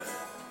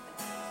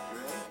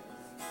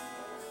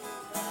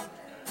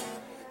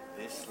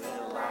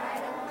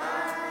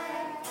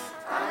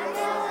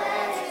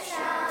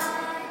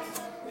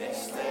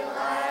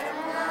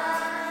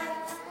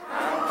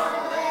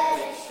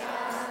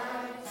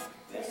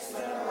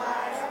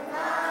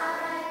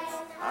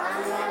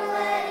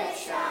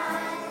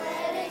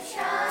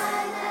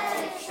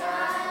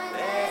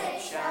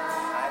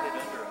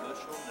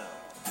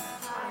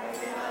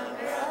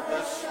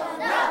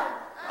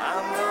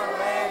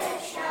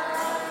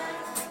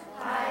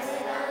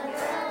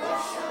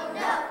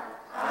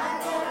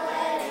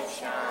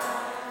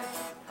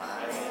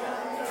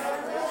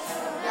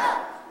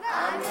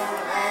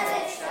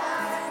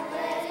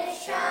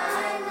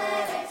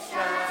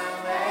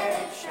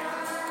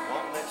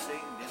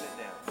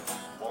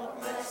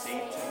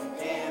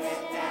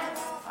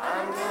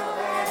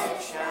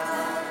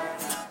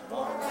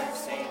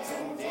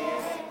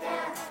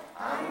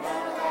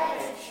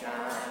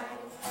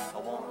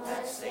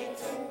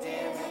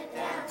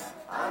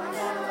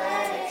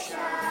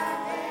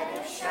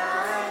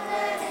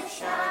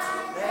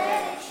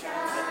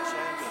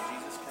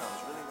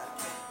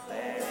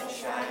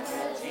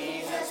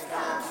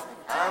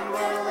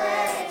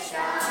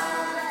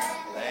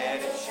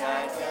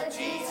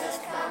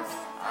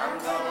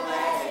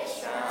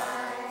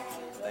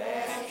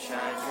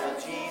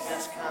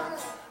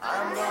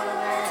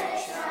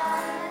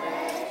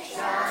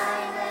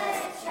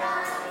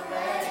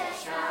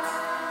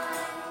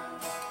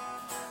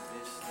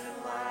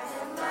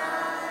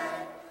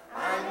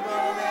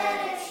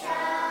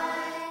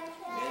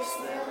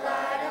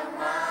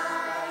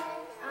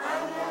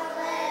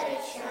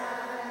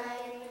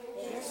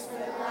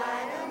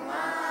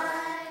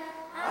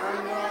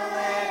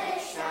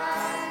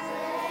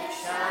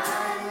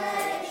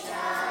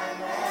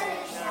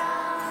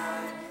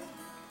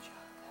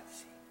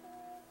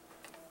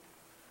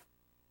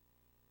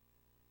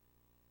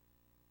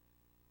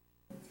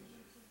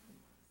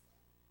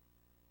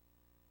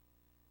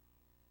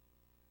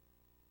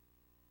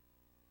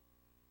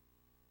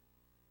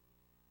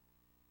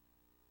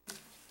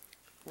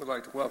We'd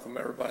like to welcome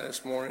everybody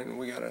this morning.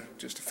 We got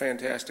just a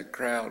fantastic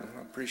crowd.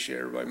 I appreciate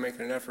everybody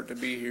making an effort to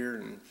be here,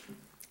 and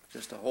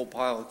just a whole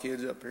pile of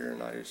kids up here. And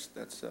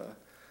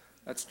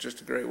that's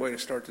just a great way to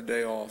start the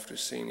day off.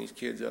 Just seeing these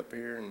kids up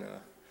here and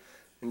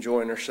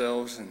enjoying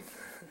themselves. And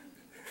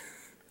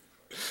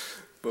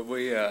but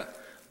we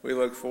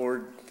look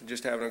forward to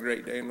just having a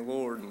great day in the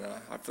Lord. And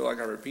I feel like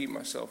I repeat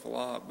myself a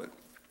lot, but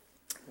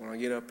when I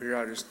get up here,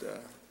 I just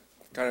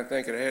kind of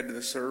thinking ahead to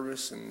the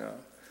service and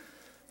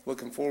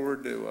looking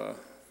forward to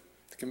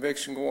the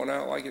conviction going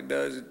out like it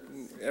does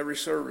every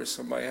service.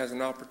 Somebody has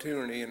an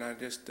opportunity, and I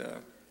just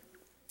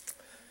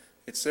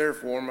it's there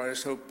for them. I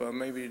just hope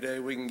maybe today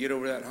we can get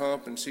over that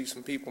hump and see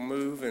some people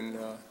move and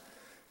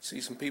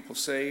see some people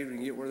saved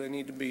and get where they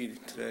need to be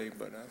today.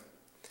 But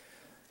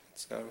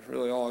that's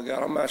really all I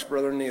got. I'm going to ask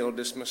Brother Neil to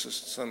dismiss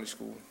us to Sunday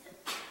school.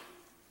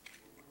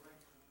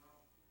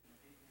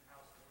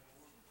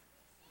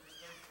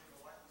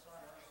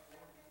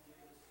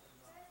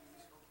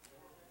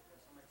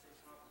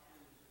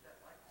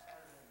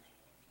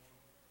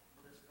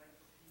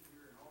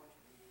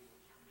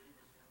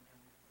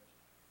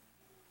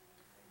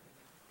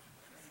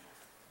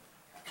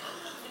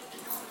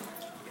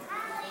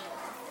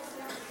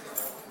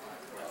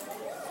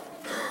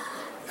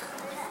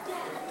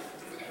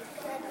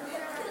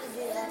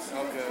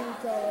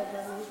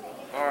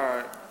 All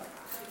right.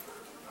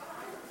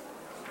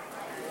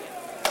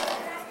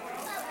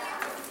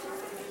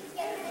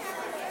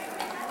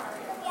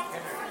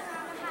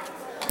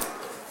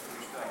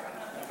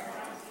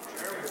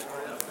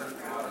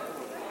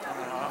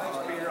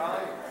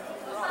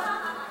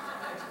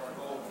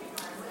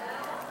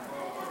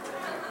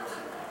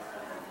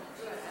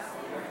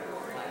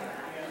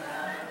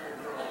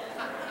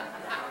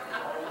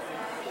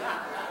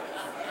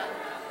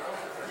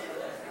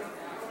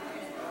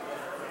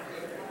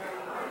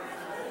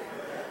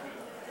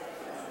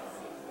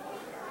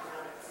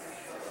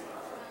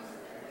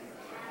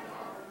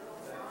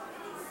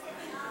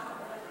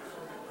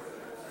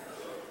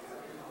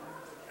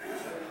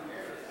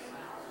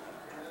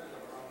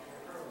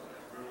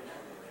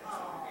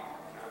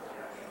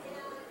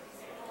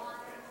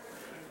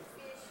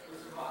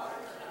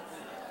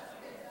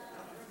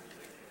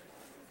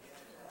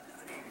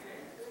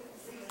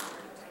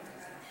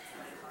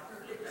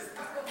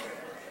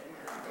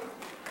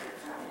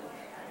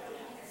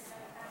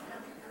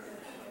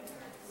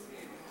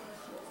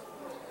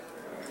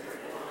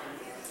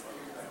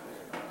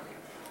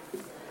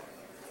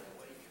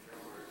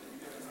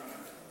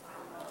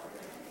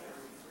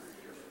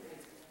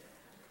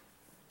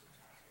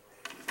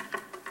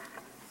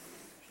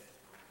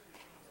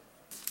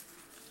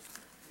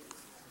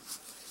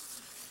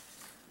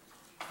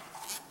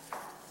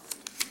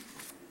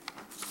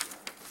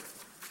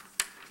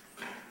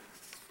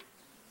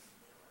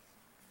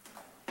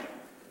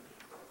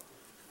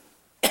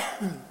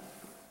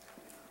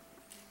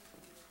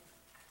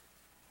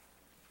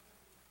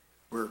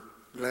 We're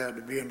glad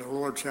to be in the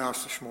Lord's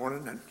house this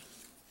morning, and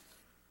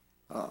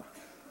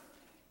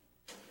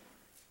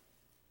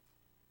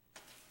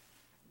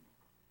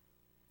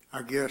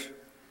I guess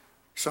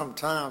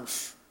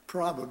sometimes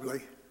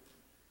probably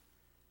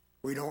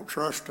we don't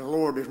trust the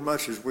Lord as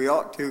much as we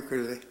ought to,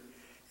 because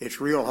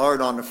it's real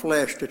hard on the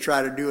flesh to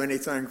try to do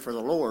anything for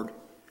the Lord.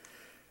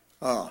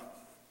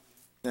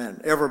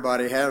 And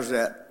everybody has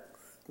that.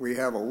 We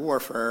have a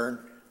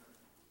warfare,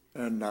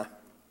 and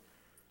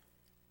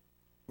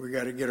we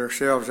got to get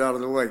ourselves out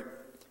of the way.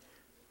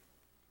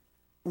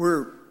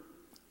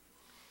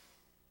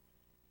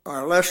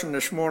 Our lesson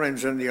this morning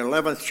is in the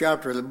 11th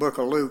chapter of the book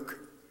of Luke,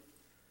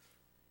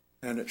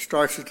 and it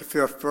starts at the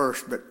 5th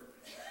verse, but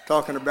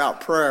talking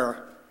about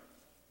prayer.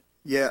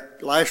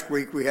 Yet last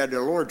week we had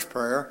the Lord's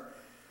Prayer,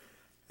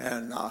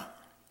 and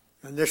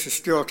this is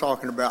still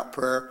talking about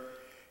prayer.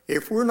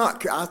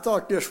 I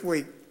thought this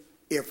week,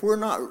 if we're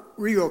not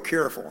real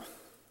careful,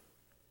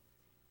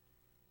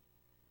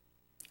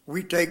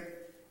 we take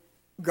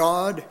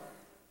God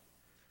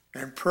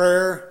and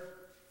prayer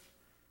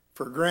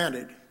for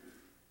granted.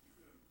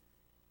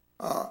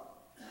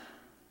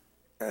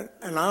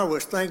 And I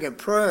was thinking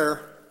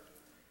prayer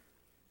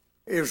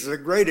is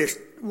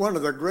one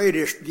of the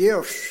greatest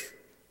gifts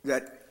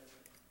that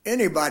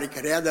anybody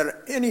could have,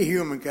 that any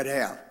human could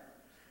have.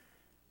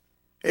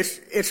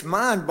 It's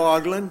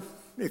mind-boggling,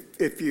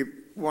 if you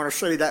want to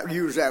say that,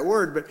 use that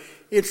word, but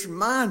it's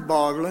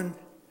mind-boggling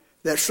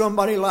that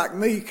somebody like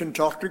me can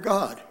talk to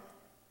God.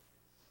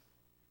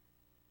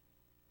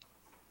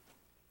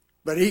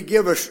 But he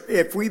give us,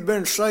 if we've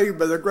been saved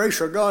by the grace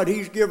of God,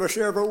 he's give us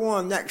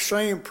everyone that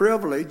same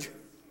privilege.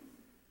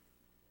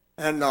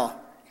 And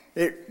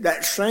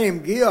that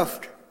same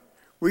gift,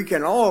 we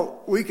can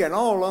all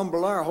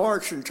humble our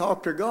hearts and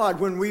talk to God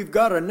when we've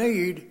got a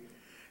need,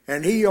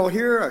 and he'll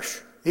hear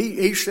us.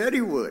 He said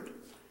he would.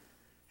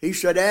 He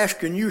said,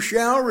 "Ask and you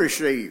shall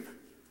receive."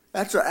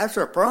 That's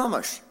a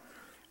promise.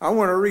 I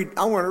want to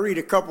read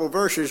a couple of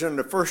verses in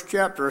the first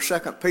chapter of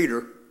 2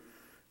 Peter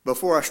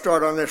before I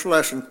start on this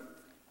lesson.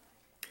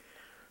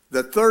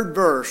 The 3rd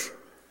verse,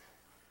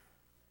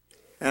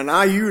 and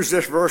I use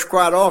this verse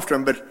quite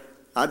often, but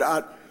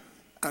I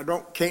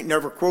can't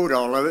never quote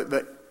all of it,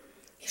 but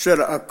it said,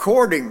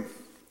 according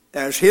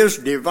as his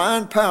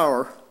divine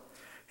power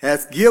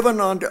hath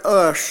given unto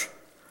us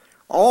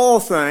all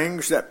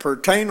things that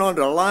pertain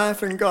unto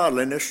life and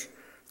godliness,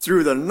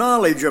 through the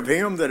knowledge of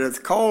him that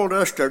hath called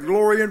us to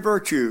glory and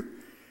virtue.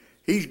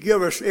 He's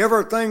given us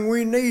everything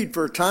we need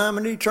for time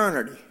and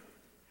eternity.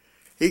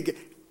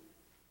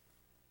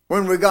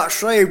 When we got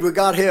saved, we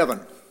got heaven.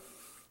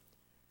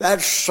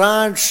 That's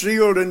signed,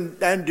 sealed,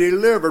 and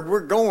delivered. We're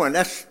going.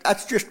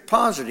 That's just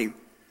positive.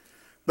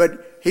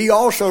 But he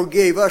also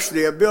gave us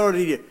the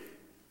ability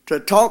to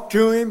talk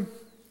to him.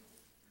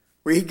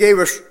 He gave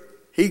us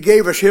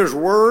his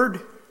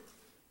word.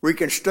 We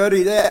can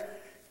study that.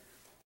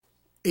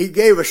 He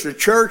gave us the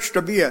church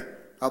to be a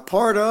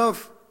part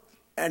of,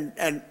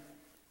 and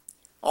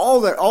all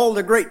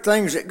the great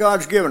things that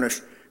God's given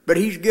us. But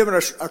he's given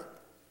us,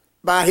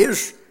 by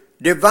his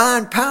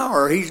divine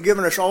power, he's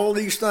given us all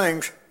these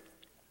things.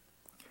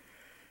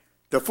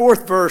 The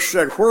 4th verse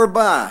said,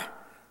 whereby,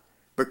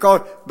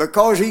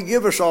 because he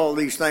give us all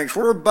these things,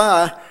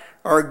 whereby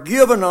are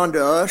given unto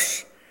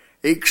us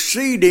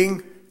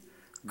exceeding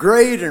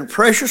great and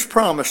precious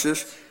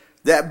promises,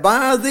 that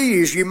by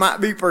these you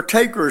might be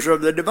partakers of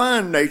the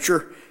divine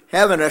nature,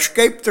 having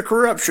escaped the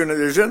corruption that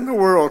is in the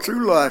world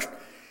through lust.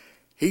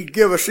 He'd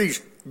give us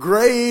these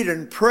great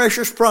and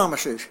precious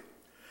promises.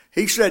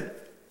 He said,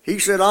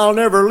 I'll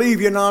never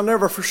leave you and I'll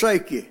never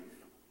forsake you.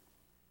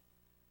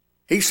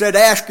 He said,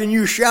 ask and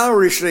you shall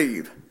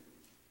receive.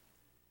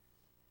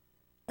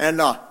 And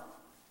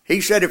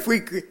he said,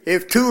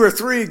 if 2 or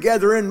 3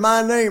 gather in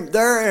my name,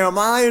 there am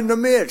I in the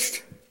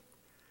midst.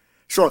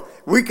 So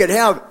we could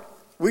have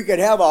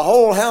a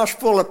whole house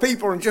full of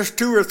people and just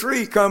 2 or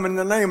 3 come in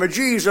the name of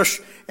Jesus,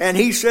 and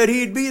he said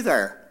he'd be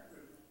there.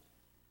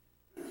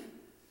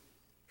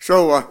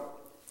 So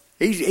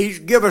he's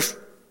given us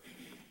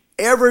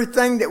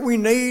everything that we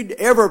need,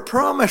 every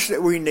promise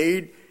that we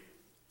need.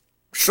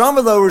 Some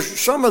of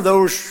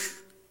those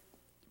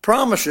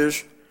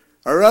promises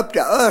are up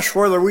to us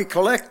whether we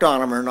collect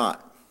on them or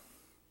not.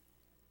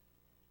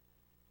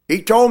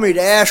 He told me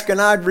to ask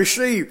and I'd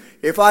receive.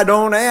 If I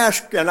don't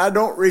ask and I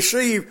don't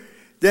receive,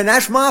 then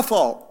that's my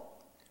fault.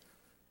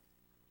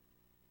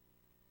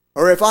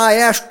 Or if I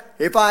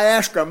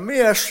ask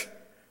amiss,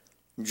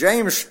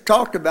 James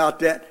talked about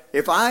that.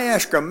 If I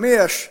ask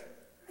amiss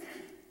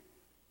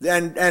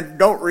and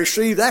don't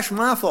receive, that's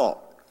my fault.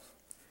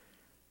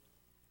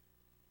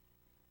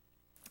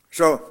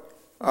 So,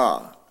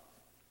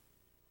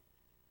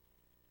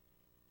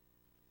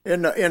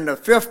 in the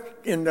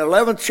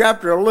 11th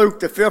chapter of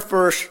Luke, the 5th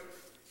verse,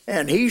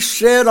 and he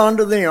said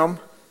unto them,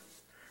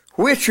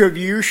 which of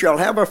you shall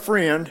have a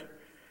friend,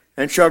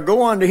 and shall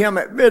go unto him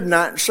at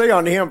midnight, and say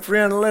unto him,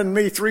 friend, lend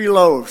me 3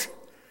 loaves?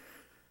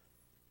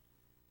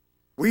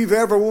 We've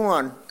every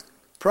one,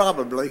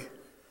 probably,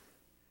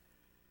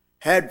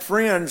 had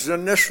friends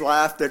in this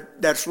life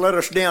that's let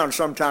us down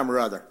sometime or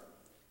other.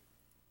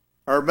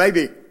 Or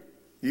maybe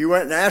you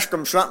went and asked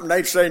them something,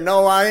 they'd say,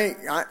 no, I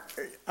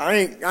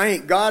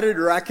ain't got it,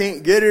 or I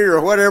can't get it, or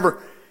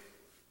whatever.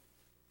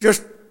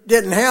 Just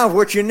didn't have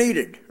what you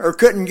needed, or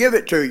couldn't give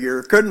it to you,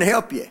 or couldn't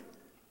help you.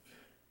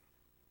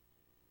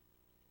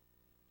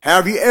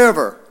 Have you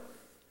ever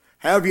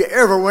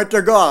went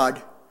to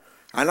God,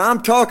 and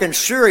I'm talking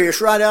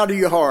serious right out of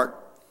your heart,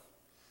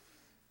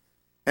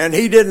 and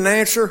he didn't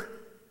answer?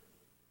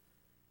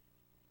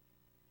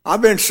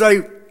 I've been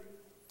saved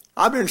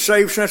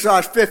since I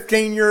was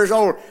 15 years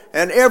old,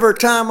 and every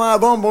time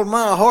I've humbled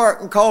my heart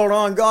and called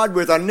on God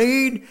with a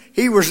need,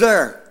 he was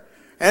there.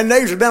 And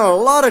there's been a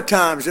lot of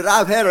times that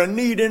I've had a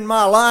need in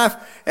my life,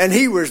 and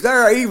he was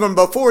there even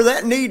before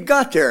that need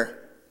got there.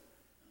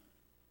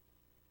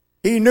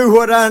 He knew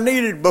what I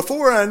needed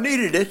before I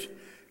needed it,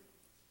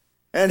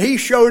 and he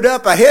showed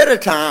up ahead of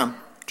time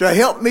to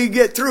help me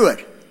get through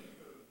it.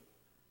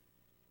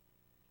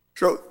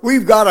 So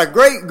we've got a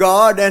great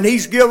God, and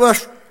he's given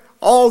us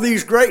all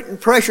these great and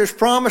precious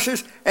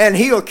promises, and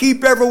he'll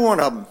keep every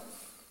one of them.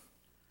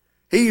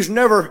 He's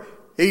never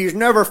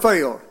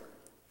failed.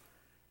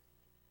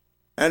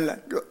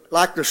 And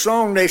like the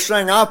song they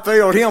sang, I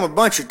failed him a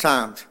bunch of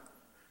times.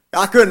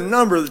 I couldn't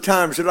number the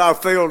times that I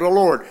failed the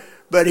Lord,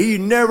 but he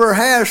never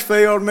has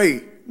failed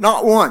me,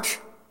 not once.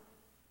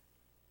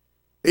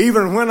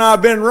 Even when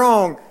I've been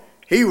wrong,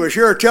 he was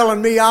here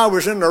telling me I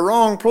was in the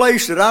wrong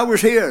place, that I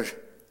was his.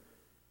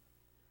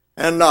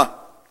 And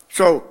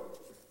so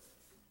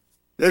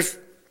this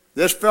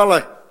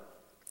fella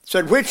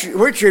said,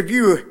 which of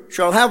you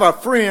shall have a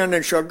friend,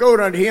 and shall go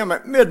unto him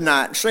at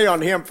midnight, and say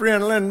unto him,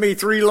 friend, lend me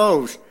 3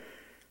 loaves.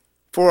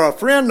 For a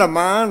friend of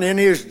mine in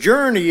his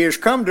journey is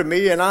come to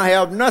me, and I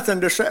have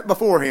nothing to set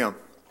before him.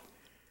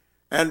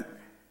 And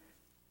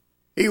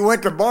he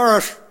went to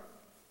borrow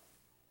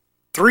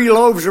 3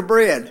 loaves of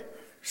bread,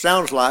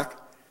 sounds like.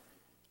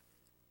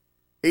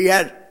 He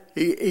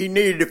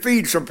needed to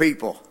feed some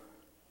people,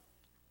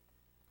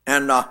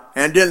 and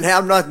didn't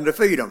have nothing to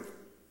feed them.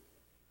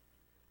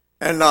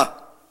 And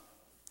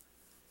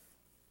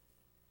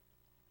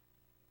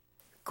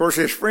Of course,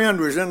 his friend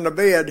was in the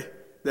bed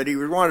that he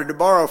wanted to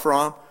borrow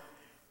from.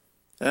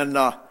 And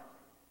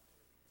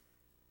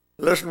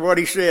listen to what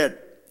he said.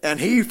 And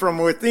he from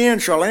within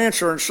shall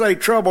answer and say,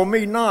 trouble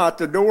me not,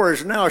 the door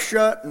is now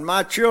shut, and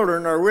my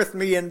children are with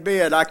me in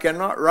bed. I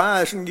cannot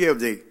rise and give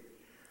thee.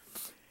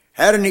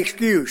 Had an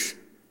excuse.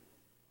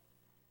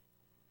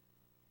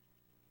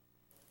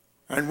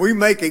 And we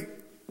make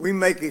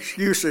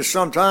excuses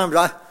sometimes.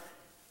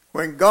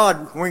 When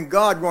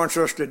God wants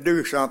us to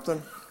do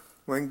something,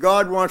 when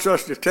God wants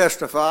us to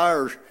testify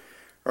or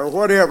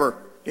whatever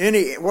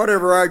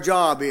our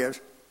job is,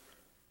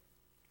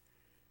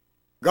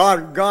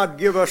 God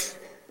give us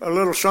a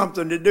little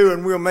something to do,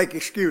 and we'll make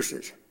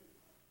excuses.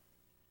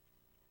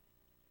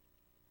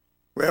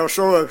 Well,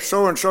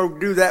 so and so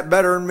do that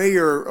better than me,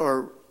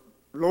 or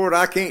Lord,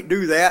 I can't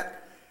do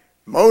that.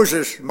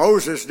 Moses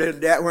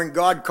did that when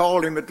God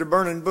called him at the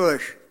burning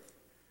bush.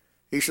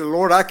 He said,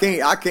 Lord, I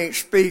can't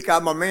speak.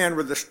 I'm a man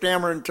with a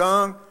stammering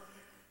tongue.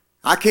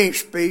 I can't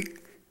speak.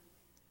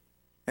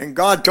 And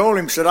God told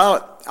him, said,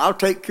 I'll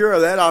take care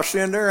of that. I'll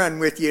send Aaron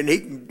with you,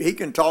 and he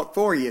can talk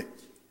for you.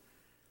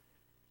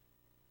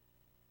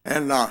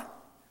 And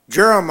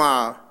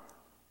Jeremiah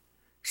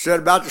said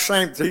about the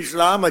same thing. He said,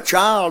 I'm a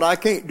child. I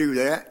can't do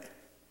that.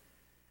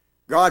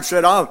 God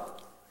said,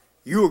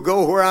 you will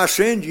go where I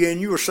send you, and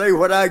you will say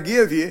what I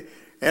give you,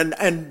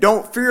 and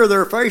don't fear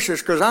their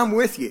faces, because I'm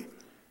with you.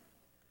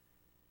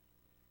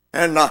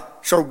 And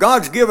so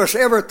God's give us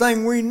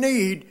everything we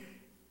need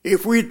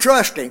if we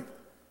trust him.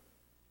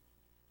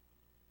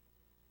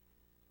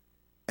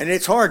 And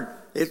it's hard.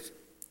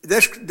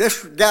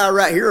 This guy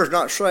right here is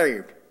not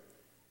saved.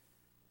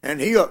 And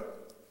he'll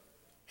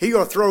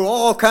throw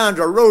all kinds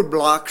of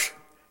roadblocks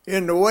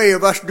in the way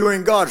of us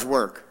doing God's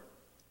work.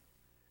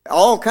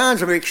 All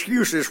kinds of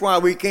excuses why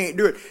we can't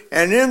do it.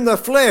 And in the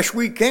flesh,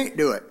 we can't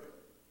do it.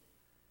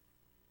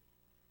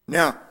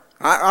 Now,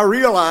 I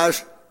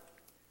realize,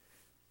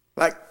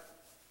 like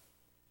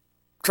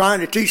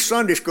trying to teach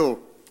Sunday school,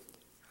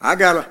 I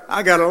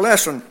got a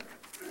lesson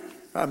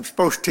I'm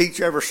supposed to teach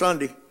every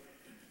Sunday.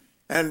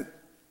 And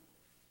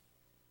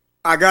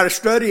I got to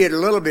study it a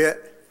little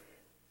bit.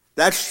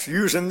 That's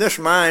using this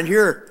mind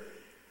here.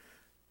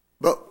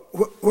 But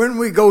when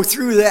we go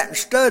through that and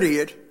study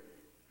it,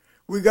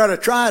 we got to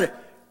try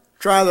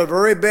the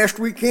very best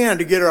we can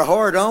to get our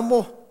heart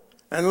humble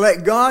and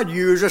let God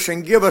use us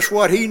and give us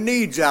what he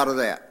needs out of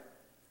that.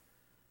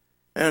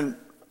 And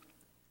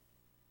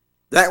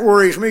that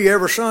worries me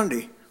every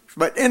Sunday.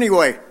 But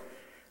anyway,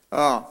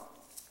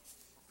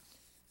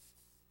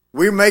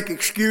 we make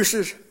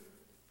excuses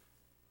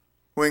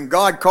when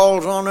God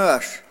calls on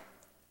us.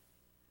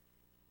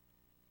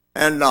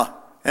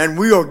 And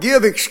we'll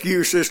give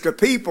excuses to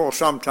people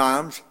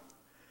sometimes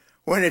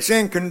when it's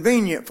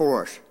inconvenient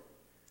for us.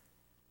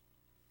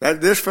 That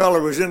this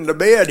fellow was in the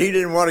bed, he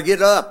didn't want to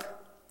get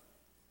up.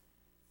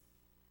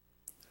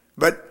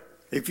 But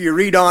if you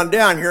read on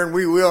down here, and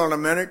we will in a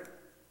minute,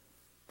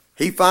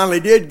 he finally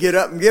did get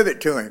up and give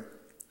it to him.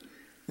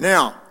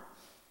 Now,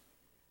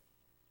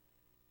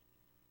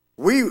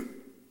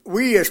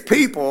 we as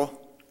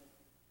people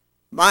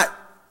might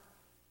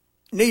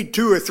need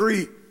 2 or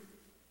 3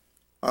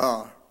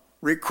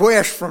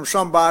 requests from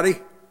somebody,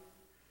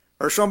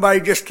 or somebody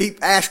just keep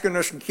asking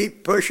us and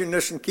keep pushing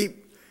us and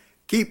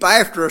keep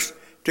after us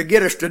to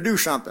get us to do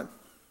something.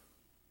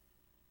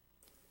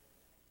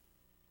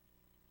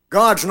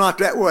 God's not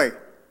that way.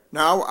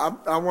 Now,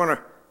 I want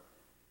to.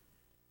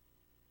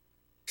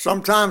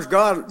 Sometimes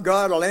God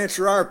will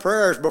answer our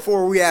prayers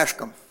before we ask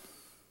them.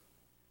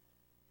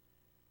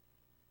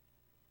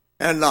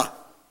 And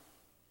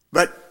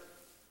but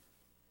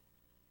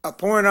a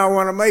point I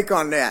want to make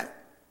on that.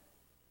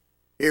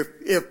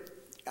 If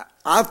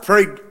I've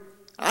prayed,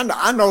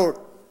 I know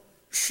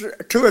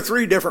 2 or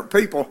 3 different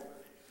people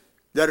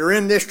that are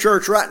in this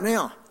church right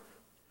now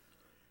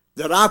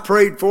that I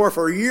prayed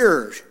for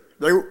years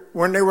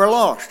when they were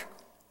lost.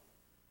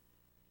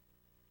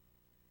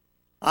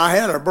 I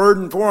had a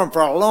burden for them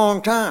for a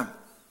long time.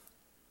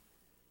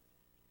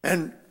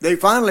 And they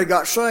finally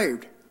got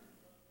saved.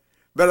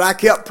 But I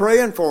kept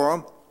praying for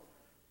them.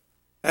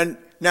 And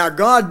now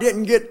God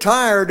didn't get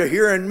tired of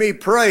hearing me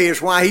pray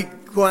is why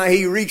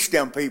he reached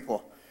them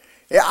people.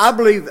 I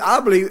believe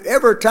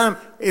every time,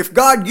 if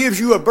God gives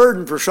you a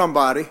burden for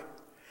somebody,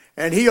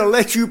 and he'll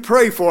let you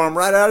pray for them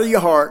right out of your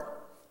heart,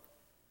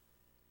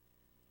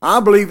 I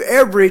believe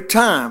every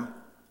time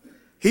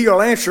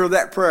he'll answer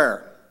that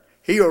prayer.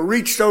 He'll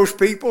reach those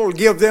people,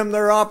 give them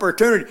their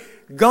opportunity.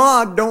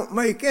 God don't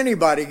make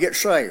anybody get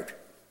saved.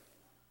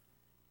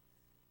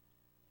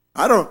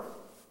 I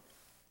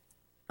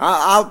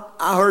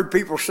heard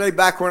people say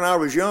back when I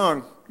was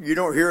young, you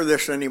don't hear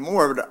this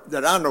anymore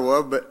that I know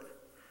of, but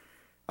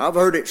I've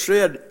heard it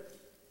said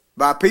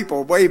by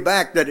people way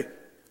back that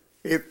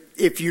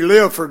if you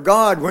live for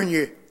God when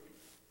you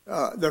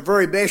the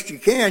very best you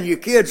can, your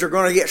kids are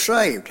going to get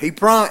saved.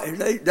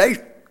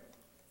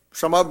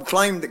 Some of them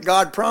claim that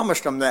God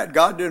promised them that.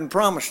 God didn't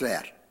promise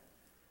that.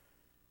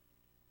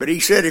 But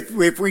he said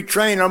if we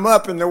train them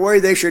up in the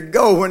way they should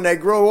go, when they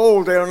grow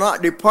old, they'll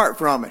not depart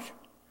from it.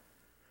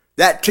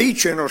 that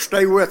teaching will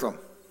stay with them.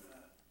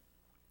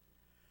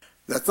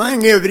 The thing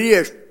of it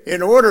is,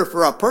 in order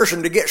for a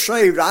person to get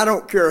saved, I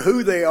don't care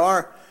who they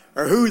are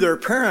or who their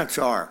parents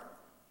are.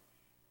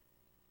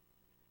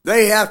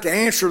 They have to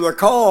answer the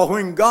call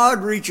when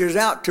God reaches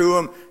out to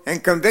them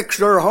and convicts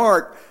their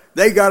heart.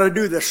 They got to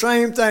do the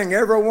same thing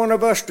every one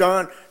of us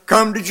done,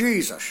 come to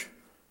Jesus.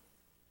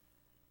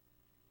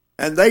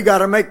 And they got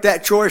to make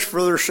that choice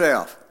for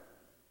themselves.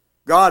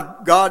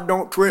 God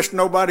don't twist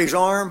nobody's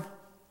arm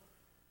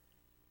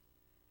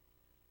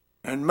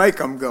and make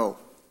them go.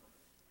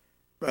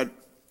 But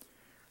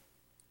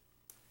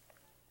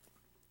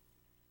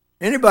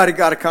anybody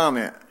got a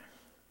comment?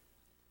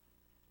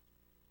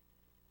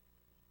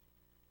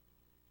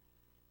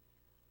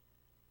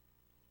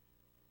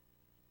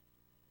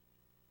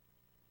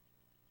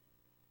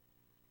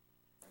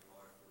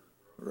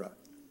 Right.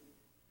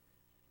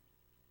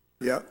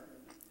 Yep.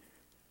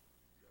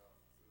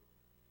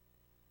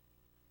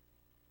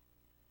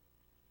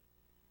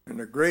 And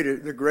the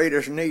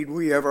greatest need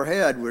we ever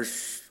had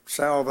was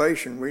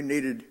salvation. We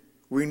needed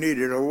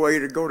a way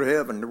to go to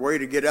heaven, a way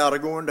to get out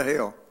of going to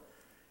hell.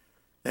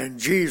 And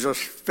Jesus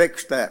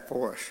fixed that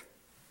for us.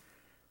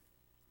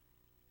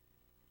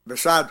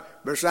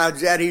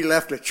 Besides that, he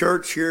left a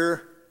church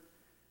here.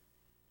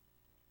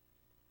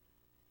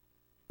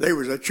 There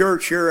was a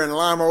church here in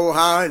Lima,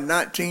 Ohio in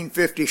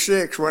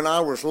 1956 when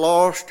I was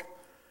lost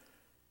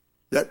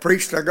that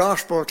preached the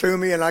gospel to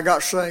me and I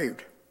got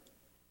saved.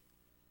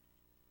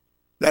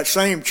 That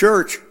same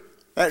church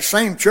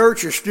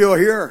is still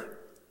here.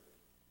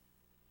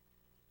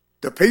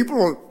 The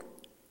people,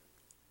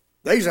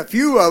 there's a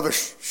few of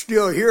us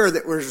still here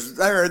that was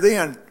there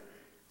then.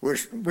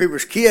 We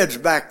was kids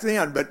back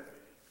then, but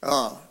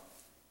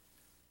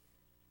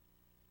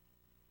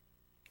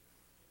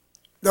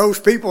those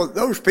people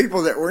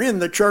that were in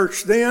the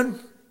church then,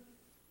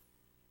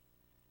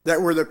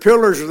 that were the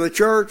pillars of the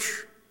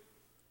church.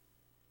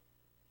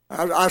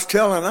 I was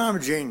telling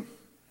Imogene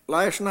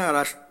last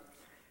night,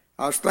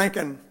 I was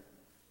thinking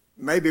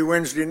maybe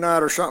Wednesday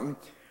night or something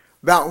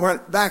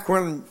about back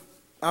when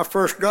I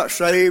first got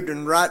saved,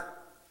 and right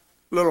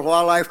a little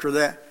while after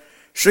that,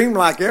 seemed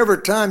like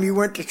every time you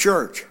went to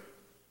church,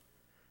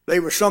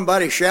 there was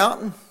somebody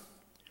shouting,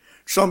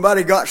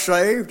 somebody got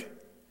saved,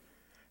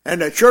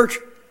 and the church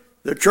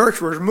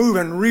was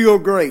moving real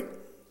great.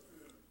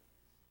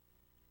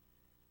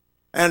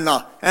 And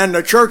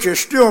the church is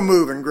still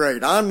moving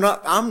great. I'm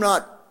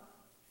not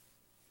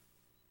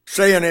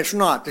saying it's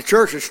not. The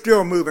church is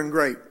still moving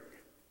great.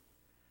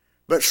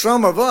 But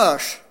some of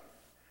us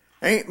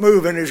ain't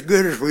moving as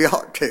good as we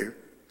ought to,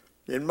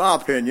 in my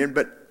opinion,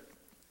 but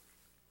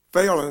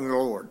failing the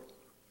Lord.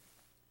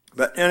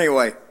 But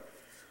anyway,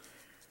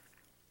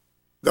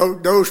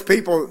 those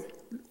people,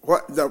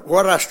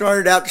 what I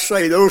started out to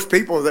say, those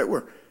people that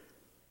were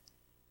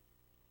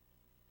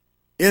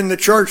in the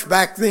church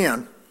back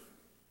then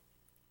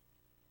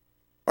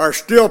are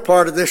still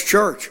part of this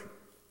church.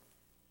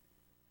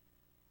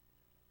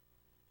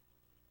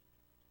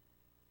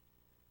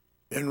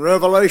 In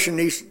Revelation,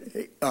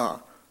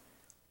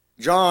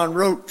 John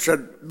wrote,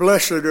 said,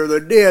 "Blessed are the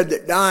dead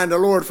that die in the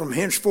Lord from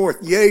henceforth.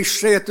 Yea,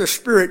 saith the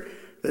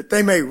Spirit, that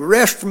they may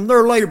rest from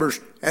their labors,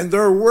 and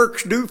their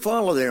works do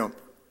follow them."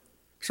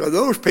 So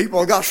those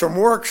people got some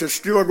works that's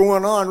still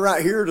going on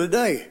right here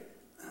today.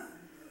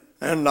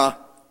 And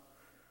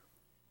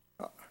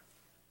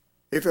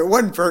if it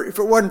wasn't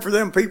for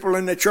them people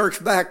in the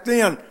church back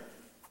then,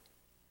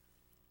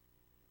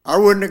 I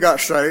wouldn't have got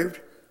saved.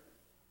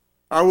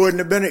 I wouldn't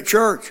have been at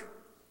church.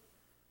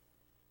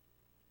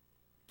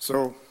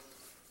 So,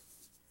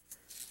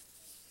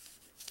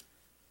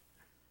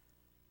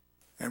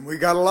 and we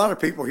got a lot of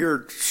people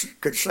here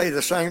could say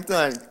the same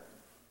thing.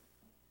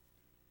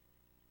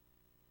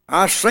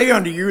 "I say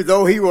unto you,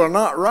 though he will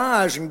not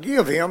rise and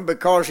give him,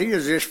 because he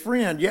is his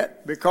friend,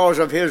 yet because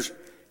of his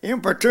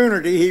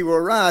importunity he will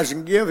rise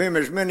and give him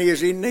as many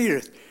as he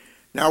needeth."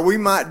 Now we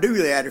might do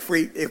that if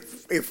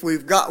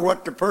we've got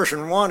what the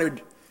person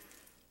wanted,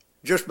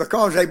 just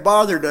because they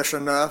bothered us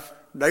enough.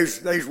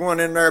 There's one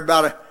in there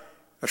about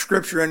a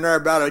scripture in there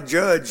about a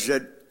judge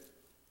that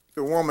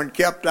the woman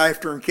kept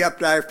after and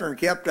kept after and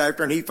kept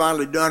after, and he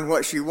finally done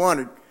what she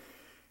wanted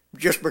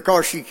just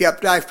because she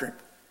kept after him.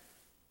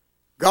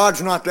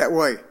 God's not that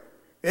way.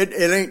 It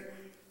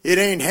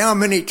ain't how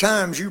many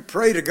times you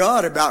pray to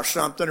God about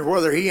something or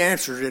whether he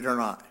answers it or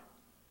not.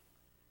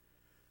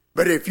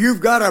 But if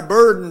you've got a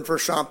burden for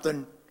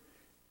something,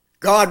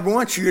 God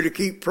wants you to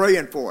keep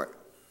praying for it.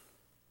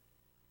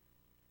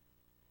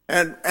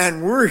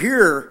 And we're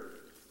here,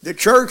 the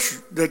church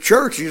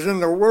is in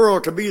the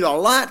world to be the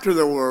light to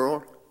the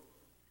world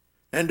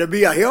and to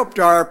be a help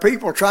to our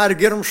people, try to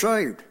get them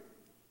saved.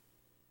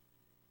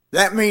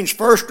 That means,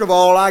 first of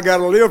all, I got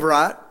to live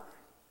right.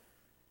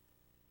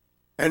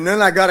 And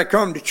then I got to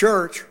come to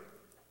church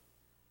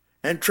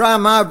and try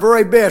my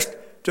very best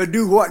to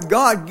do what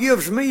God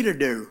gives me to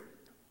do.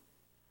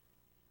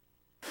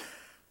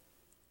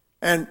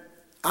 And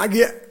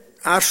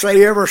I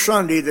say every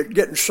Sunday that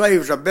getting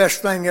saved is the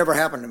best thing ever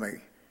happened to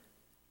me.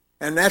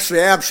 And that's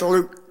the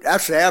absolute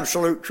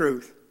absolute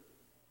truth.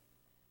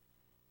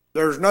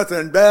 There's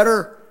nothing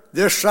better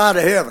this side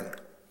of heaven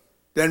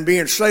than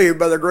being saved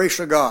by the grace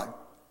of God.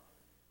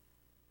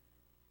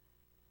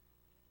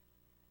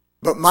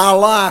 But my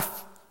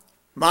life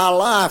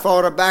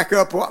ought to back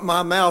up what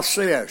my mouth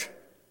says.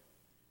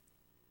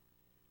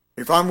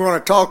 If I'm going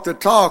to talk the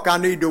talk, I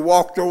need to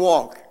walk the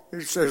walk,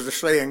 as the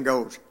saying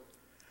goes.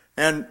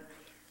 And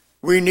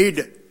we need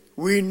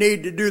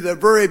to do the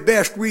very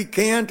best we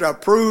can to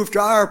prove to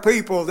our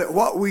people that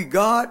what we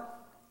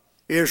got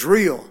is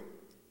real.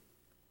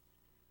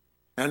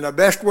 And the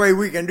best way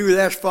we can do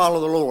that is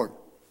follow the Lord.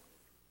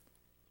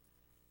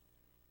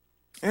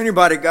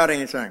 Anybody got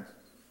anything?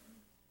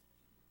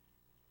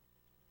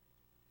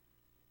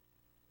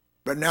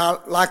 But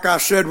now, like I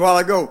said a while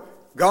ago,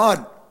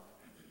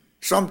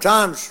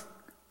 sometimes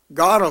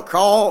God will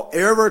call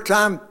every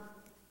time.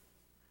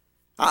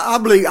 I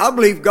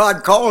believe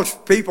God calls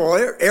people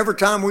every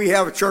time we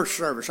have a church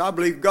service. I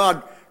believe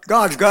God's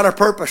got a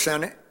purpose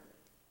in it.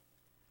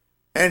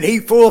 And He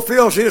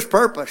fulfills His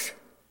purpose.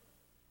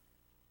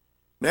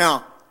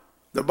 Now,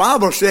 the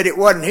Bible said it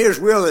wasn't His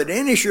will that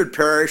any should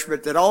perish,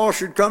 but that all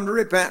should come to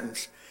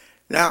repentance.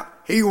 Now,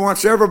 He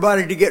wants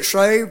everybody to get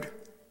saved.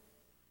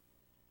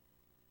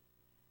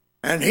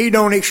 And He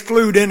don't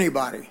exclude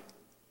anybody.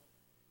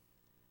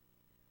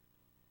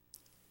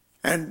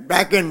 And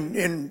back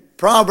in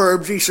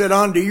Proverbs, He said,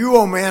 "Unto you,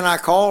 O man, I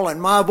call, and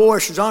my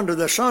voice is unto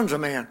the sons of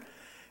man."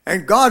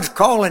 And God's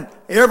calling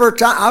every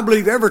time. I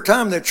believe every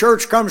time the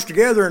church comes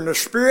together and the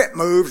Spirit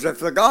moves, if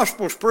the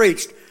gospel's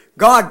preached,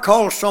 God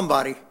calls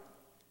somebody.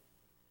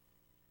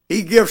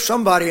 He gives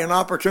somebody an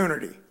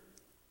opportunity.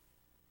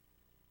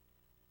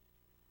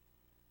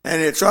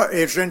 And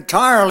it's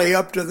entirely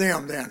up to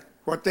them then,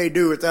 what they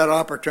do with that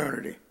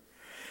opportunity.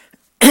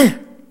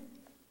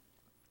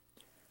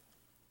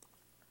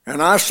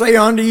 And I say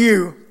unto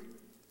you,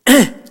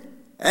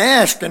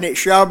 ask and it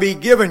shall be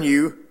given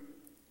you,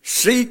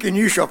 seek and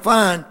you shall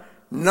find,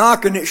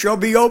 knock and it shall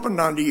be opened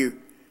unto you.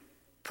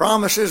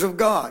 Promises of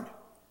God.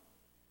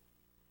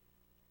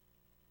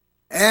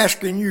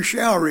 Ask and you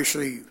shall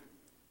receive.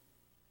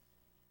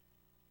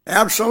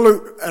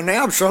 An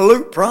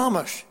absolute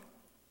promise.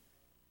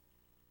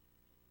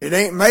 It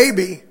ain't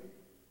maybe.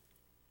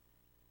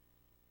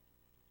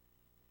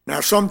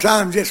 Now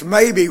sometimes it's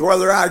maybe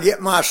whether I get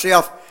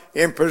myself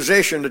in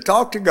position to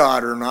talk to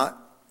God or not.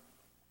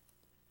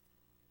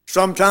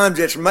 Sometimes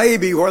it's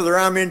maybe whether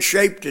I'm in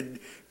shape to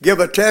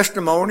give a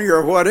testimony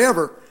or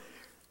whatever.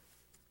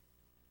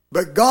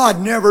 But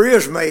God never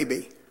is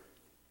maybe.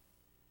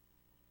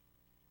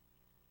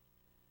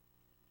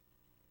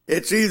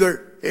 It's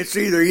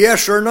either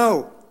yes or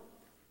no.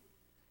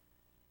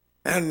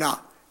 And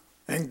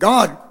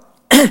God,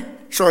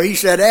 so He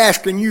said,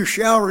 ask and you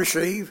shall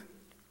receive.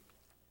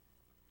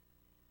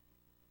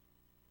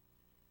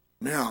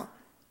 Now,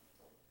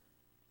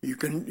 you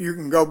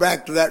can go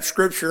back to that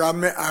scripture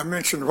I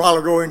mentioned a while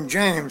ago in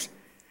James.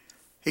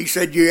 He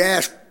said, you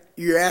ask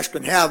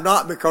and have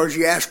not because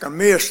you ask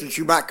amiss that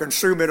you might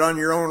consume it on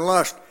your own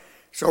lust.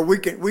 So we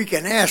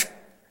can ask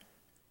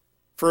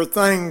for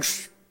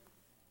things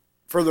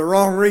for the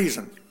wrong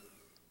reason.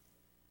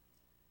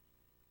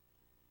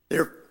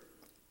 If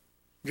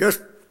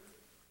just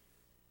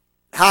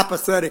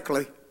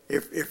hypothetically,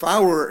 if I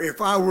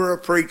were a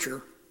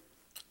preacher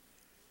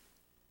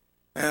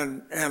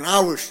and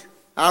I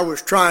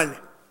was trying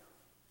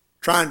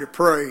to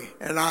pray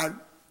and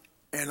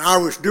I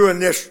was doing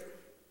this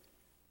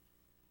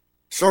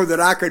so that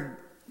I could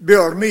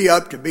build me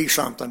up to be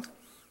something,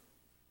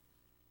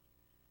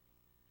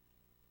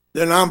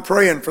 then I'm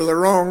praying for the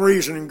wrong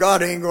reason, and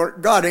God ain't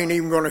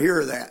even going to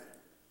hear that.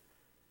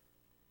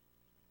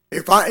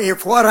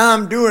 If what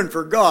I'm doing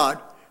for God,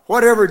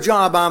 whatever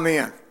job I'm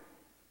in,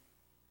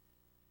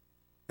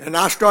 and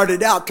I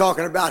started out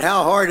talking about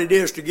how hard it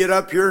is to get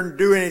up here and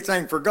do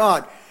anything for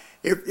God.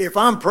 If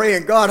I'm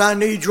praying, God, I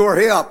need your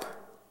help,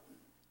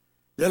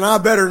 then I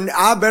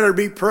better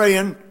be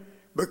praying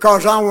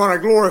because I want to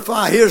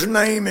glorify His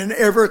name in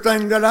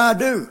everything that I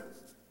do.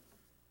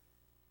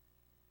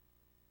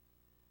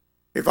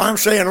 If I'm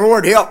saying,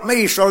 Lord, help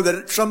me so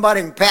that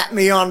somebody can pat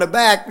me on the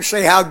back and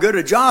say how good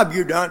a job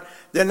you've done,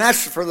 then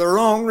that's for the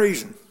wrong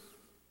reason.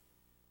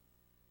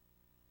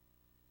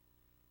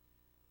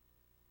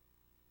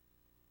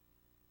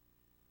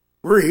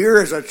 We're here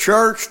as a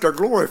church to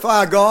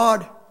glorify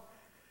God.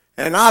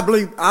 And I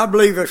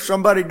believe if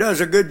somebody does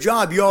a good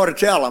job, you ought to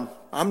tell them.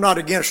 I'm not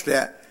against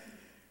that.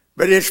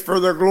 But it's for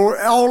the glory,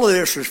 all of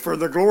this is for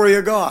the glory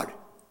of God.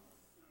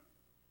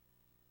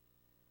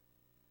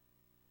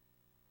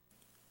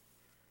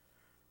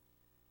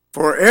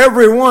 For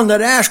everyone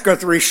that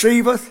asketh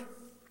receiveth,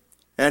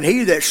 and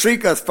he that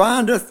seeketh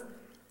findeth,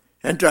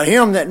 and to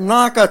him that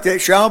knocketh it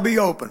shall be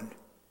opened.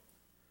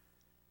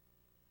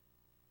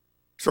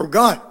 So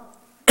God,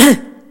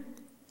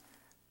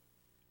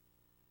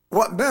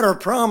 what better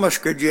promise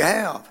could you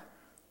have?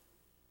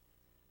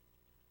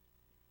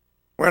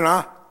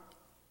 The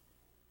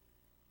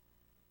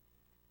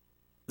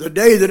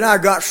day that I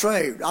got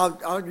saved,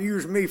 I'll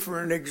use me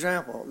for an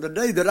example. The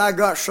day that I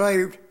got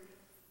saved,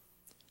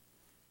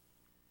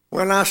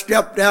 When I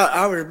stepped out,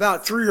 I was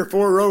about 3 or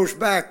 4 rows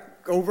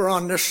back over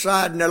on this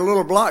side in that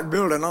little block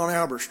building on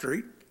Albert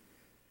Street.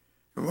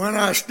 And when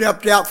I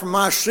stepped out from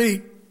my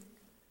seat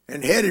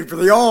and headed for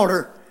the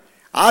altar,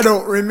 I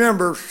don't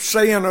remember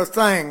saying a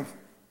thing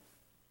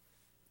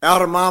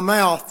out of my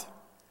mouth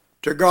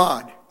to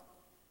God.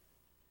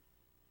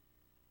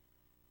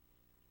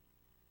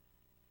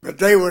 But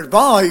there was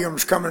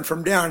volumes coming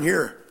from down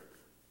here.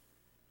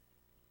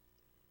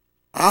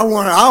 I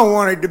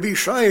wanted to be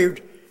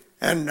saved,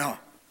 and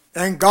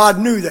God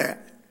knew that.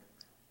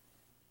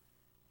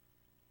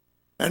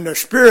 And the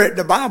Spirit,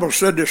 the Bible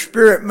said, the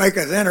Spirit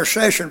maketh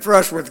intercession for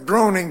us with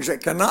groanings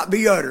that cannot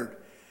be uttered.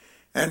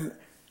 And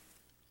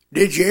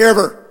did you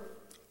ever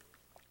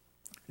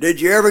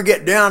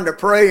get down to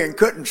pray and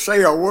couldn't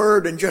say a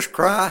word and just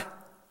cry?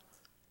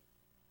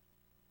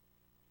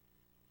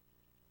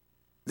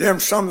 Them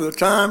some of the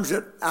times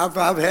that I've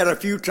had a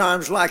few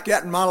times like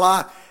that in my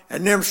life,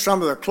 and them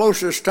some of the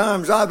closest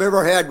times I've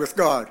ever had with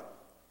God.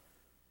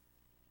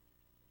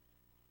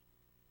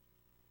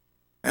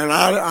 And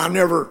I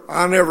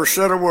never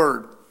said a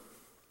word.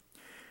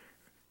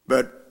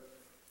 But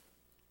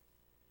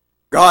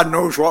God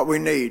knows what we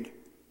need,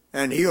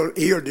 and He'll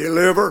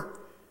deliver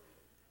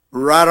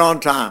right on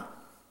time.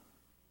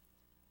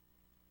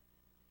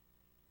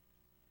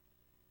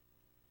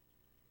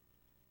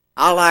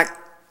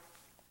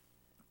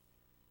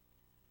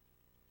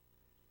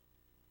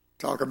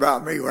 Talk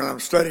about me when I'm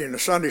studying the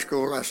Sunday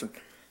school lesson.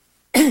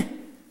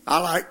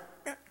 I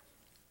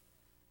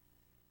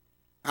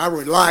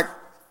would like,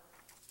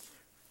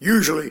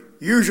 usually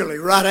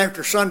right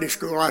after Sunday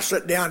school, I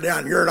sit down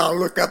here and I'll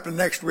look up the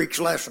next week's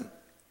lesson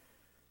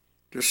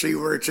to see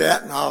where it's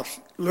at, and I'll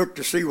look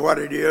to see what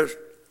it is.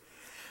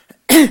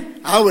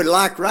 I would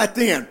like right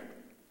then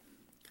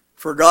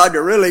for God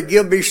to really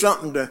give me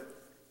something to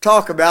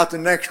talk about the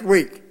next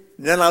week.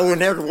 Then I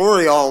wouldn't have to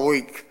worry all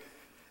week.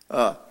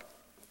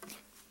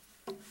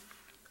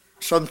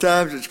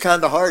 Sometimes it's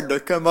kind of hard to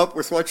come up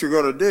with what you're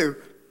going to do.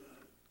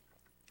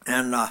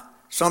 And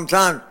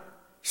sometimes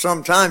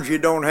you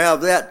don't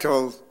have that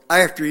till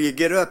after you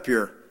get up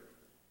here.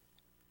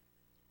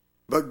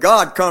 But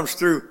God comes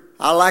through.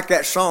 I like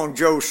that song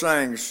Joe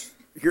sings.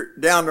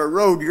 Down the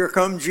road, here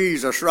comes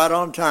Jesus, right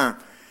on time.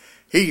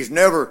 He's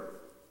never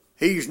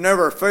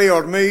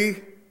failed me.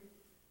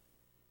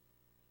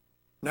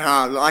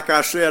 Now, like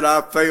I said,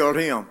 I've failed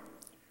him.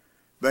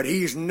 But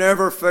He's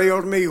never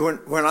failed me.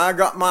 When I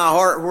got my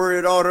heart where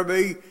it ought to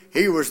be,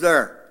 He was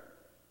there.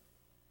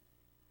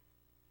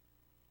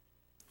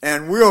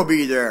 And will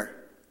be there.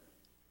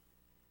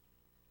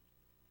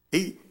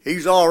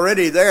 He's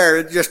already there.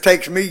 It just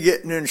takes me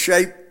getting in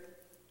shape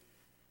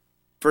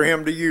for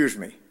Him to use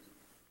me.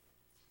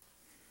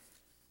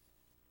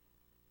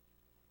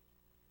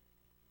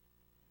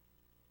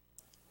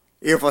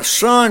 If a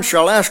son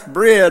shall ask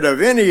bread of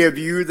any of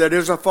you that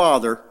is a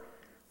father,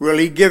 will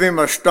he give him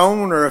a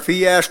stone? Or if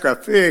he ask a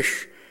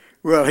fish,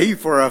 will he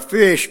for a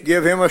fish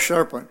give him a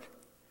serpent?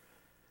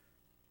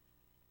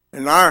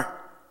 And I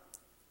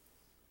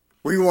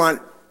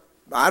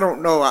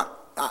don't know,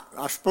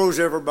 I suppose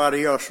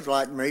everybody else is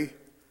like me.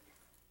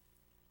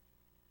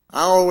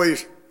 I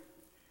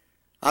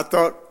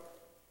thought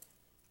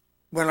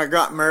when I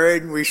got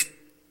married and we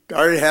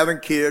started having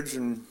kids,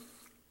 and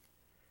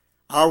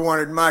I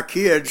wanted my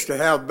kids to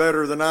have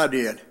better than I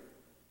did.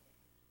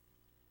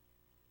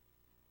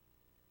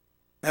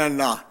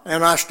 And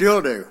I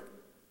still do.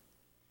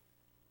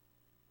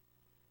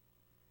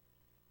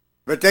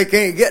 But they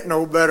can't get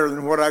no better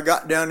than what I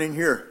got down in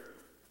here.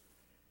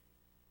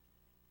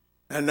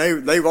 And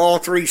they've all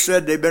three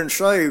said they've been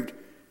saved.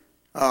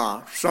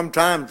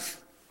 Sometimes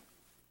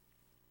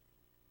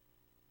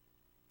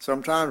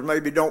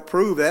maybe don't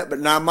prove that, but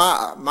now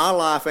my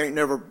life ain't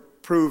never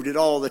proved it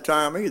all the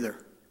time either.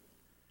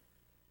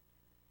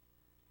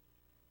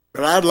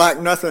 But I'd like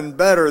nothing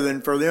better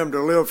than for them to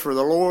live for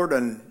the Lord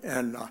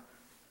and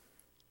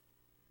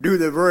do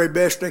the very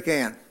best they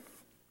can.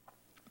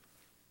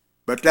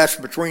 But that's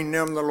between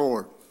them and the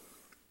Lord.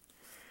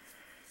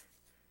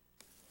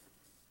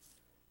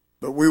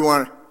 But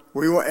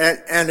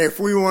and if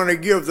we want to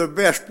give the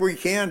best we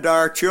can to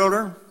our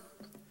children,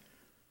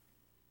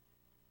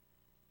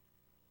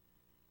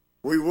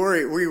 we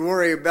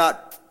worry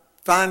about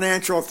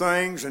financial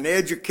things and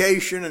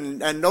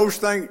education, and those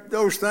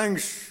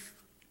things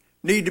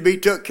need to be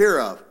took care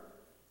of.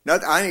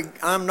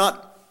 I'm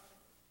not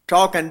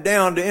talking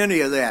down to any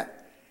of that.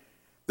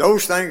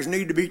 Those things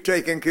need to be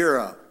taken care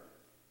of.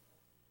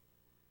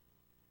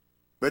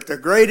 But the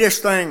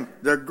greatest thing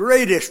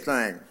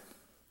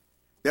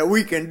that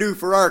we can do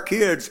for our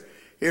kids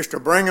is to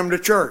bring them to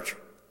church.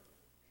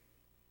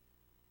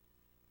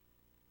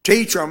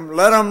 Teach them,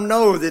 let them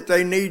know that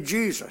they need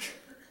Jesus.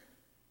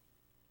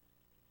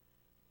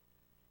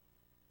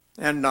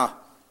 And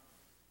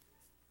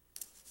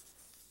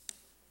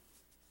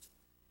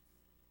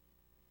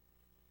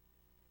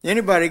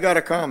anybody got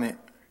a comment?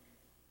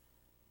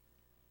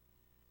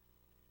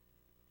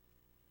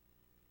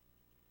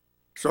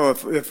 So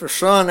if a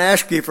son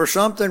asks you for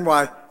something,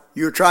 why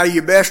you try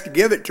your best to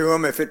give it to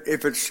him. If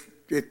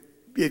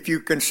you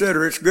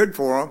consider it's good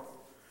for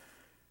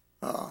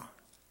them.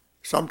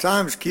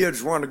 Sometimes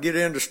kids want to get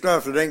into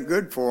stuff that ain't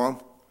good for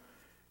them,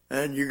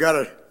 and you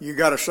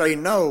gotta say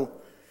no.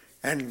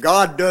 And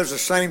God does the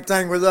same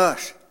thing with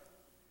us.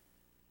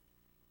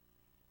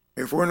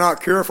 If we're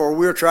not careful,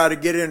 we'll try to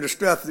get into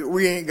stuff that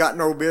we ain't got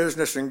no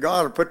business, and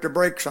God will put the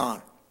brakes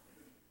on.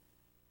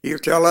 He'll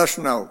tell us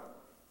no.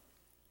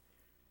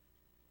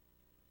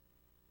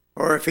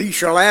 Or if he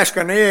shall ask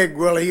an egg,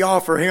 will he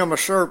offer him a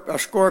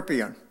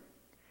scorpion?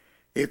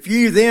 If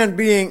ye then,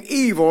 being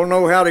evil,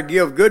 know how to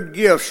give good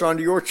gifts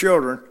unto your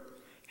children,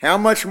 how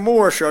much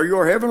more shall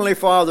your heavenly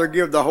Father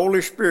give the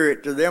Holy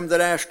Spirit to them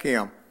that ask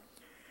him?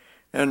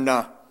 And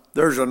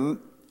there's a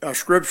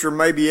scripture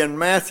maybe in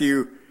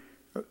Matthew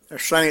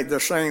saying the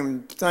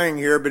same thing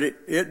here, but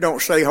it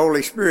don't say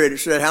Holy Spirit. It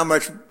said, how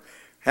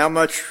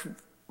much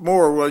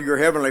more will your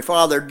heavenly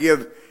Father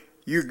give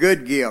you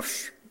good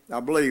gifts?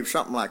 I believe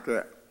something like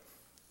that.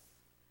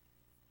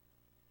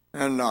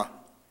 And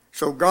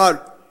so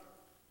God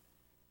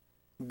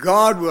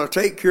will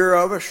take care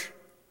of us,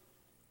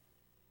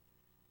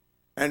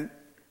 and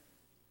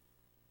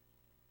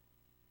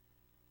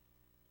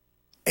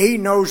He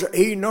knows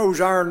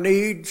our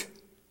needs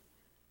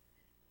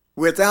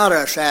without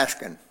us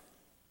asking.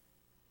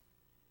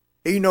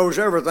 He knows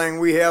everything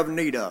we have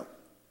need of.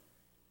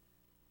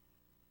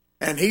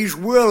 And He's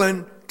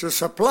willing to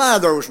supply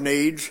those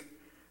needs.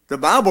 The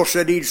Bible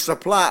said He'd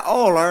supply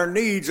all our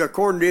needs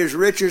according to His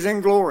riches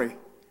and glory.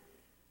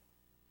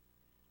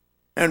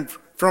 And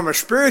from a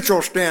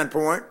spiritual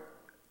standpoint,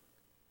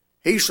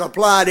 He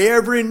supplied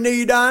every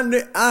need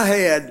I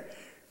had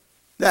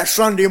that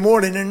Sunday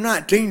morning in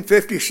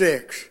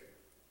 1956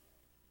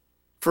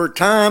 for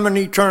time and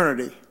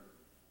eternity.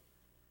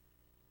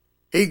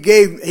 He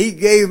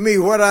gave me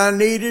what I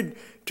needed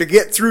to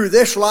get through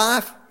this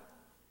life.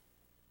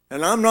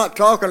 And I'm not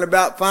talking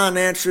about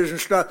finances and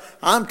stuff.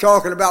 I'm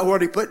talking about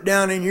what He put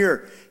down in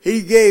here.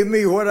 He gave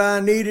me what I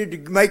needed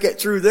to make it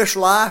through this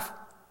life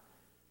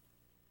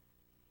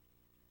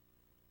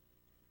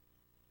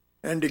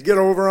and to get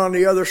over on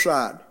the other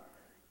side.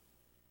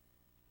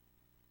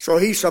 So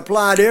He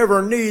supplied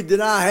every need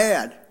that I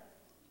had.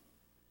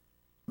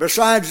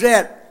 Besides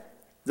that,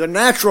 the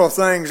natural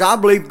things, I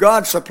believe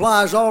God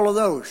supplies all of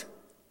those.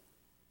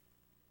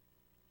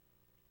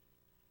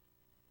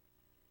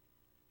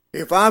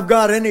 If I've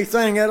got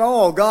anything at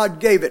all, God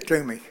gave it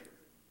to me.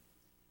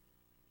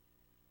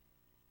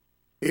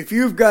 If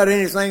you've got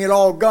anything at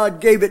all,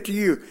 God gave it to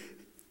you.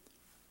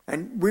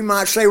 And we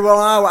might say, well,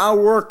 I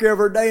work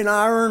every day and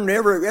I earn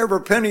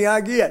every penny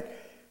I get.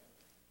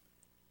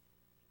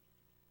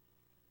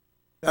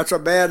 That's a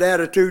bad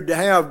attitude to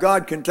have.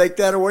 God can take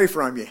that away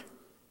from you.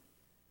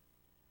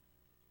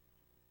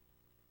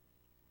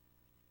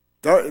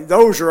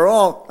 Those are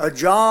all a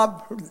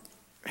job,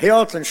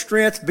 health and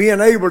strength, being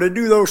able to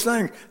do those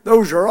things.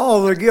 Those are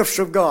all the gifts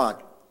of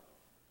God.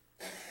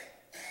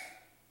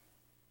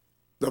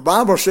 The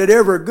Bible said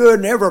every good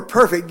and every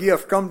perfect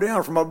gift come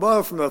down from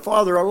above from the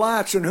Father of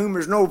lights, in whom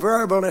is no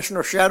variableness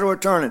nor shadow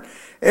of turning.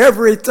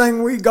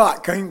 Everything we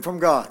got came from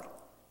God.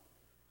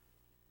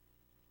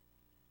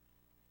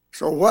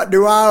 So what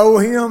do I owe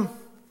Him?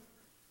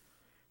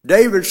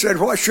 David said,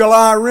 what shall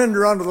I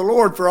render unto the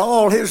Lord for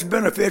all His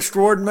benefits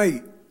toward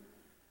me?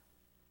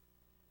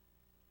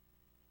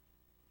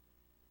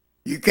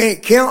 You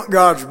can't count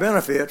God's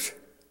benefits.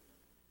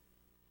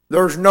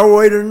 There's no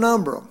way to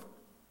number them.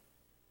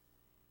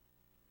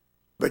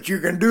 But you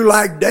can do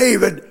like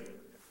David.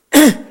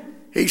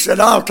 He said,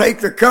 I'll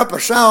take the cup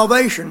of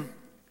salvation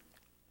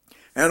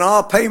and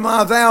I'll pay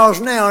my vows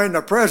now in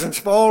the presence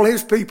of all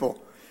His people.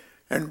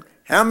 And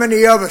how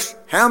many of us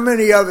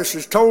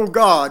has told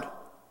God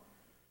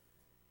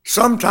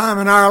sometime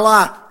in our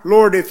life,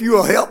 Lord, if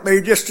you'll help me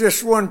just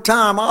this one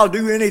time, I'll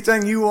do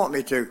anything you want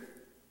me to.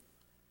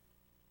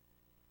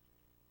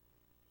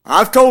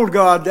 I've told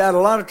God that a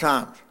lot of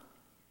times.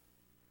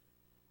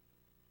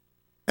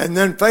 And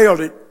then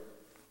failed it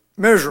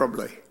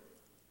miserably.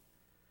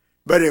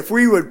 But if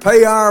we would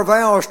pay our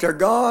vows to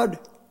God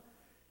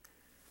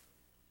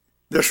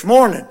this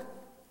morning,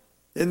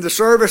 in the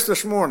service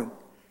this morning,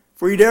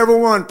 if we'd ever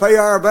one pay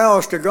our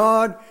vows to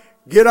God,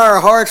 get our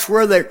hearts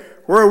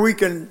where we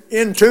can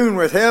in tune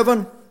with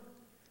heaven,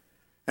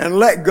 and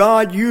let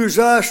God use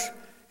us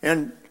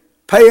and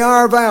pay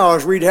our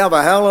vows, we'd have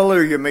a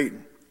hallelujah meeting.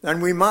 And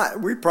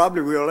we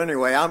probably will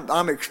anyway.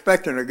 I'm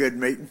expecting a good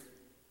meeting.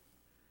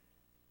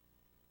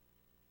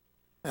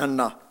 And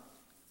not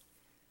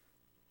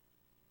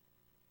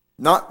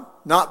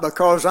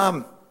because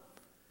I'm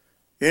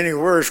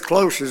anywhere as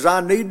close as I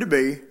need to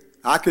be.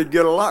 I could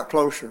get a lot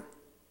closer.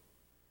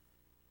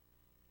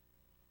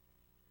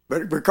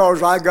 But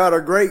because I got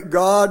a great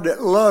God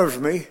that loves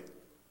me,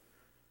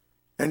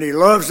 and He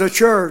loves the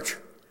church,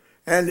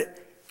 and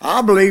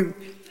I believe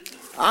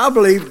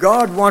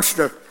God wants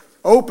to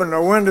open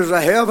the windows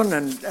of heaven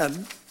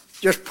and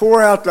just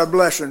pour out the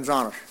blessings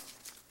on us.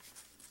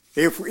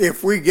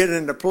 If we get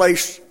in the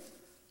place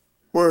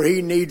where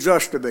He needs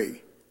us to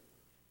be.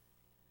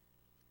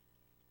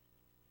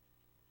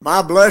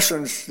 My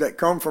blessings that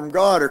come from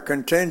God are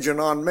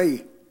contingent on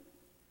me.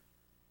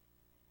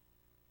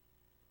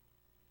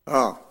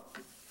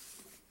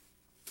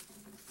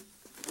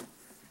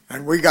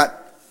 And we got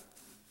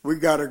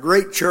a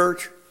great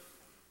church,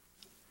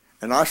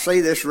 and I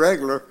say this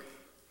regular,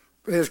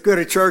 as good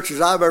a church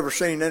as I've ever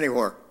seen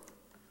anywhere.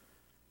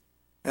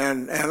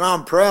 And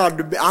I'm proud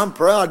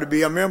to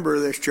be a member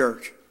of this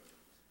church.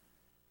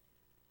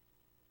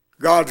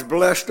 God's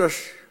blessed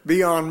us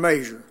beyond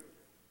measure.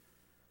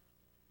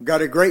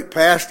 Got a great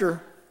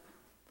pastor,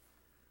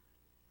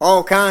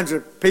 all kinds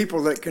of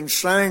people that can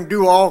sing,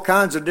 do all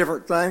kinds of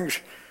different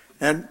things,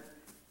 and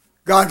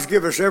God's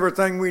given us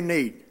everything we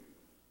need.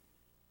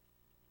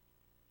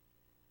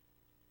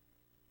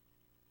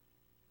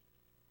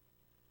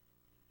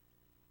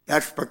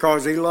 That's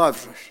because He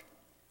loves us.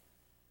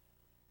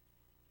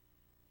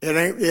 It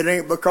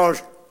ain't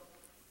because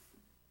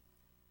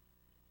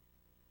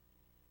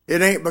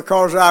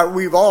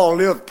we've all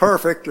lived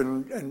perfect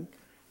and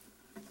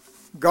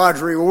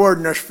God's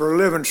rewarding us for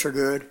living so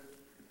good.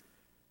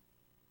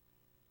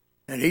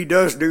 And He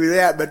does do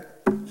that,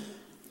 but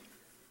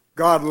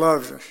God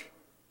loves us.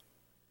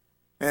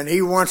 And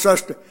He wants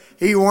us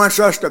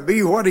to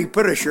be what He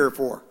put us here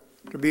for,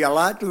 to be a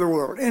light to the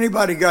world.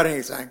 Anybody got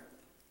anything?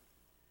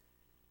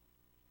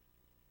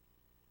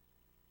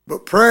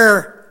 But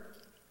prayer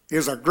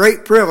is a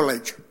great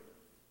privilege.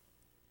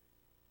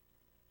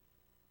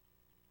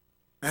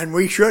 And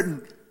we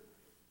shouldn't,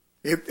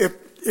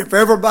 if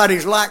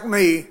everybody's like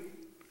me,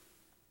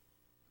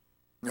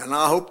 and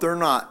I hope they're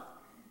not,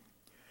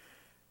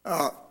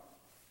 a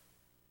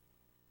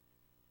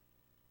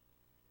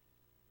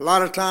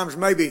lot of times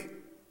maybe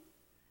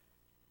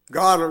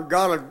God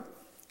will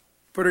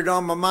put it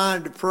on my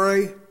mind to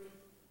pray.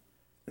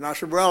 And I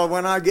said, well,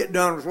 when I get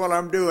done with what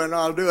I'm doing,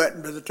 I'll do it.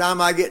 And by the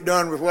time I get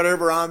done with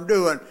whatever I'm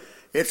doing,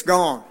 it's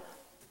gone.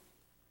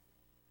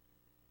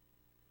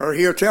 Or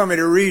He'll tell me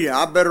to read it.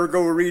 I better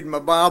go read my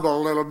Bible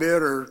a little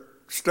bit or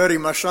study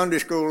my Sunday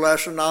school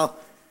lesson. I'll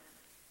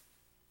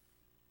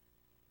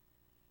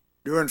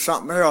doing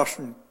something else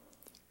and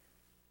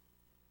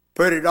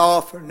put it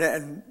off, and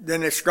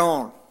then it's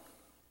gone.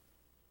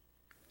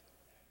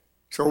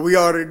 So we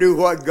ought to do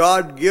what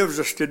God gives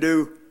us to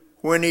do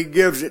when He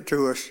gives it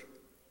to us.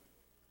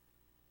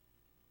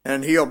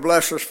 And He'll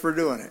bless us for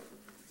doing it.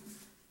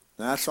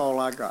 That's all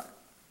I got.